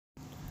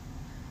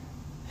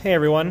Hey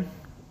everyone,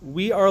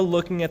 we are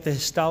looking at the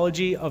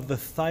histology of the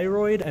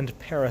thyroid and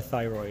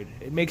parathyroid.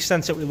 It makes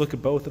sense that we look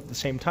at both at the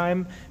same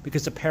time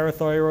because the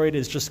parathyroid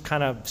is just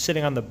kind of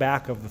sitting on the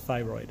back of the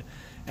thyroid.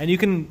 And you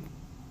can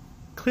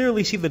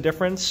clearly see the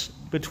difference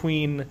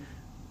between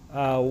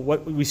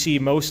what we see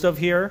most of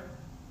here.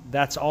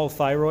 That's all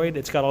thyroid.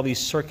 It's got all these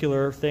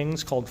circular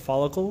things called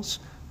follicles,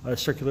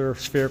 circular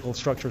spherical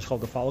structures called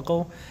the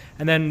follicle.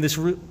 And then this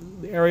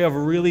area of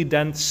really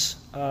dense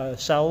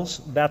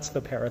cells, that's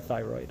the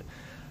parathyroid.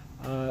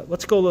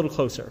 Let's go a little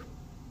closer.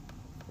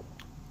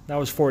 That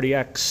was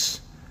 40x.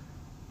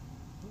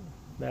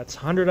 That's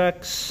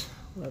 100x.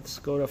 Let's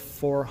go to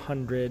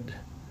 400x.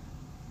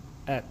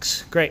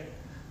 Great.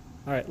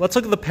 All right, let's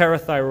look at the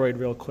parathyroid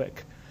real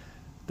quick.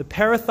 The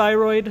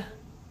parathyroid,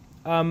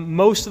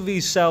 most of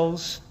these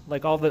cells,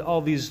 like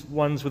all these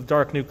ones with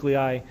dark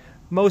nuclei,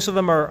 most of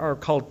them are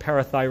called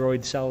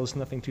parathyroid cells,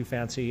 nothing too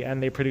fancy,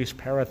 and they produce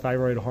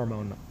parathyroid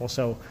hormone,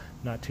 also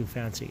not too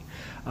fancy.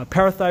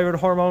 Parathyroid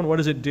hormone, what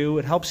does it do?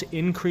 It helps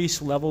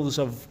increase levels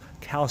of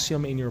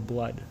calcium in your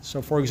blood.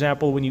 So for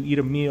example, when you eat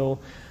a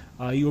meal,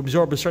 you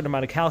absorb a certain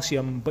amount of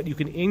calcium, but you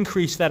can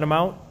increase that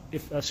amount,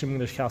 assuming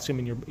there's calcium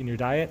in your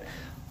diet,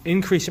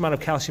 increase the amount of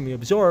calcium you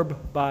absorb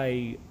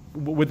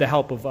with the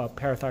help of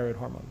parathyroid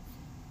hormone.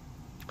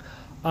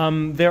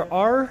 There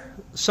are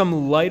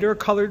some lighter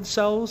colored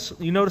cells.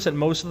 You notice that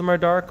most of them are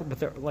dark, but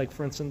they're, like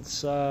for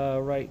instance,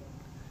 right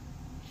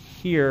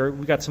here,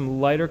 we got some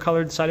lighter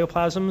colored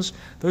cytoplasms.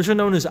 Those are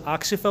known as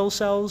oxyphil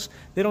cells.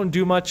 They don't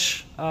do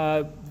much.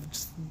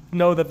 Just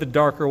know that the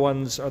darker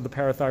ones are the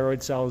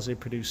parathyroid cells. They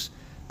produce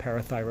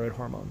parathyroid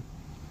hormone.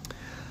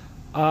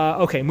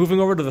 Okay,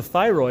 moving over to the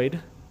thyroid.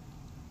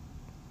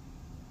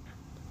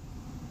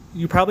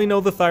 You probably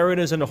know the thyroid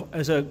as a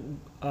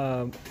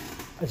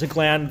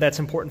gland that's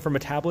important for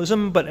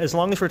metabolism, but as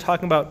long as we're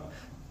talking about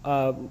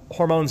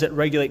hormones that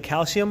regulate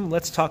calcium,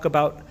 let's talk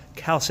about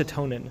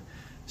calcitonin.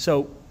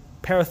 So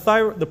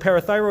the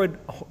parathyroid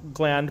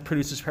gland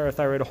produces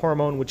parathyroid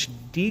hormone, which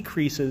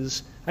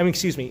increases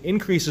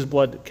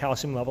blood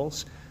calcium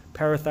levels.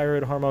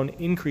 Parathyroid hormone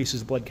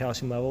increases blood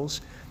calcium levels.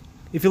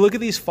 If you look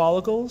at these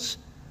follicles,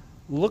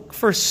 look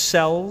for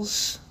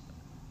cells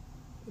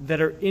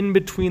that are in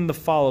between the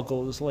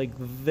follicles, like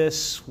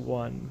this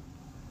one.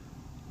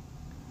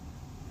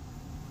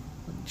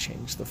 Let me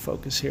change the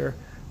focus here.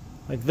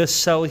 Like this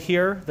cell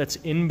here that's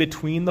in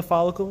between the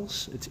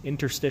follicles, it's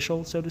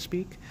interstitial, so to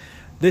speak.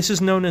 This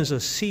is known as a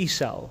C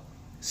cell.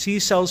 C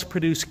cells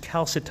produce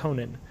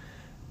calcitonin.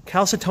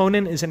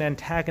 Calcitonin is an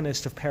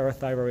antagonist of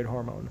parathyroid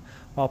hormone.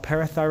 While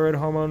parathyroid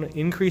hormone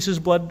increases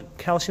blood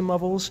calcium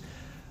levels,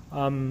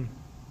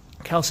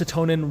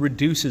 calcitonin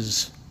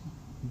reduces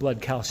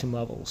blood calcium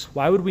levels.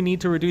 Why would we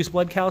need to reduce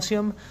blood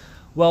calcium?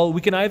 Well,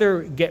 we can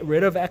either get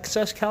rid of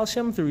excess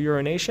calcium through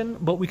urination,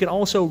 but we can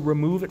also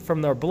remove it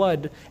from our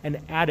blood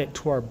and add it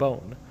to our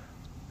bone.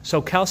 So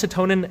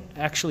calcitonin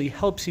actually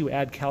helps you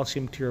add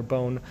calcium to your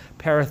bone.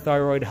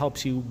 Parathyroid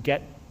helps you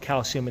get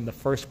calcium in the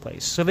first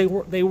place. So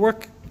they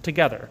work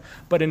together,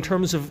 but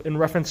in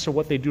reference to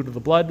what they do to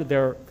the blood,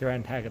 they're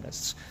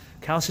antagonists.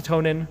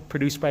 Calcitonin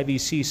produced by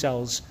these C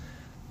cells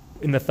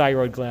in the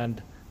thyroid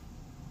gland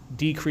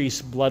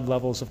decrease blood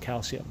levels of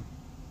calcium.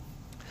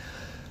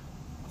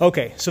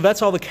 Okay, so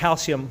that's all the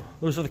calcium.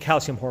 Those are the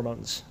calcium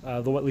hormones,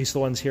 at least the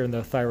ones here in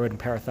the thyroid and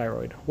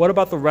parathyroid. What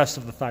about the rest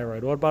of the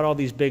thyroid? What about all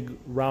these big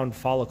round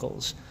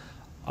follicles?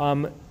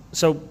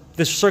 So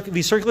these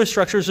circular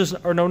structures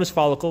are known as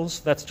follicles.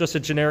 That's just a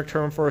generic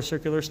term for a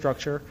circular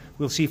structure.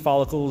 We'll see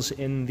follicles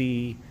in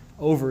the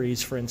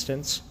ovaries, for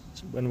instance,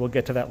 and we'll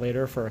get to that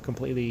later for a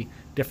completely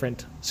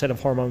different set of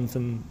hormones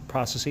and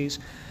processes.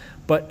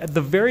 But at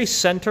the very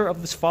center of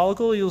this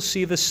follicle, you'll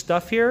see this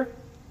stuff here.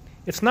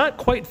 It's not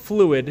quite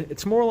fluid.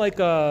 It's more like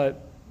a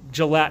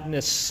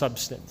gelatinous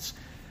substance.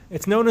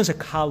 It's known as a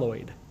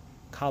colloid.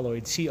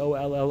 Colloid,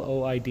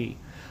 C-O-L-L-O-I-D.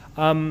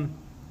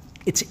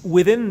 It's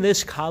within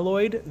this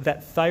colloid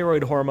that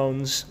thyroid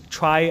hormones,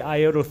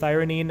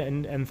 triiodothyronine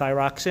and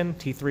thyroxine,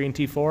 T3 and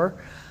T4,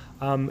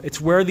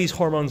 it's where these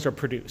hormones are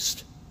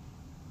produced,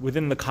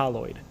 within the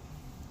colloid.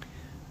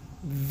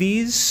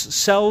 These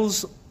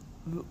cells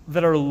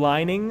that are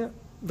lining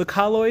the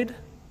colloid,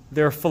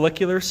 they're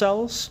follicular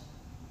cells.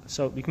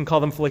 So you can call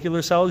them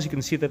follicular cells. You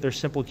can see that they're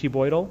simple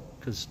cuboidal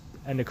because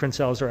endocrine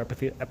cells are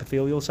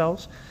epithelial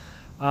cells.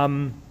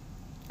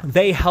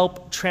 They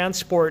help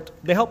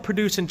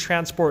produce and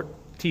transport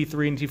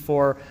T3 and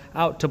T4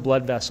 out to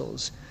blood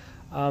vessels.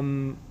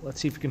 Let's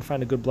see if you can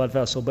find a good blood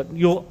vessel. But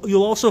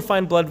you'll also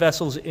find blood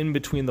vessels in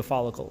between the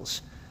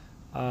follicles.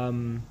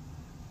 So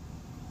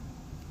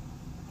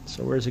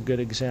where's a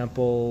good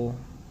example?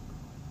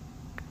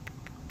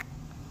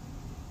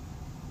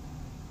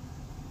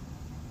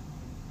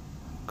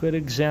 Good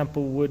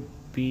example would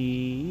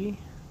be,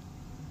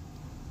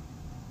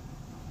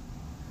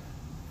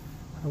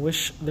 I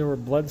wish there were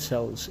blood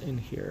cells in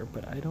here,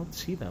 but I don't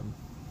see them.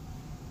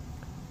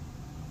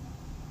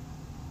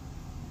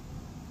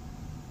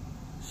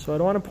 So I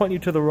don't want to point you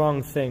to the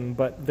wrong thing,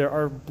 but there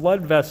are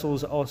blood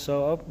vessels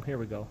also. Oh, here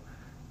we go.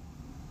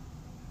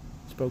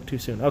 Spoke too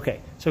soon.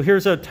 Okay, so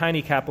here's a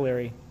tiny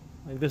capillary.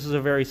 Like, this is a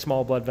very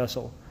small blood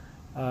vessel.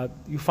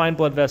 You find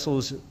blood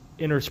vessels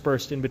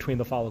interspersed in between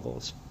the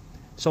follicles.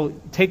 So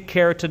take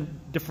care to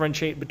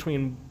differentiate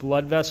between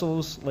blood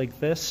vessels like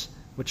this,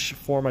 which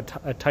form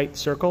a tight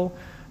circle,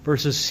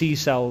 versus C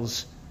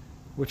cells,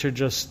 which are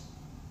just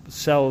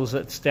cells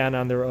that stand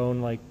on their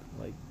own, like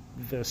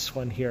this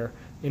one here,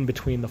 in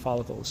between the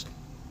follicles.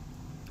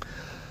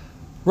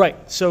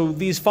 Right, so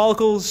these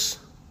follicles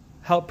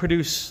help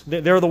produce,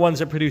 they're the ones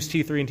that produce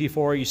T3 and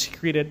T4. You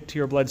secrete it to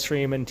your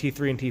bloodstream, and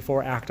T3 and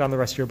T4 act on the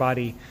rest of your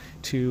body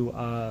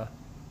to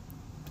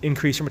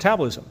increase your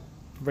metabolism,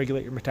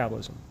 regulate your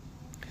metabolism.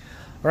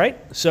 All right,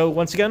 so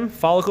once again,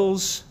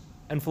 follicles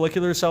and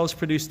follicular cells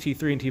produce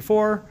T3 and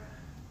T4.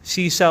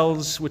 C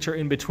cells, which are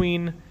in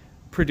between,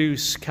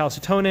 produce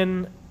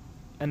calcitonin,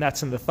 and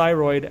that's in the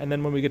thyroid. And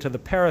then when we get to the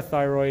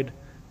parathyroid,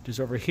 which is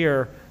over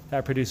here,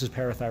 that produces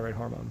parathyroid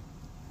hormone.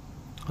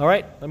 All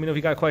right, let me know if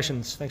you got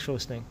questions. Thanks for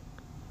listening.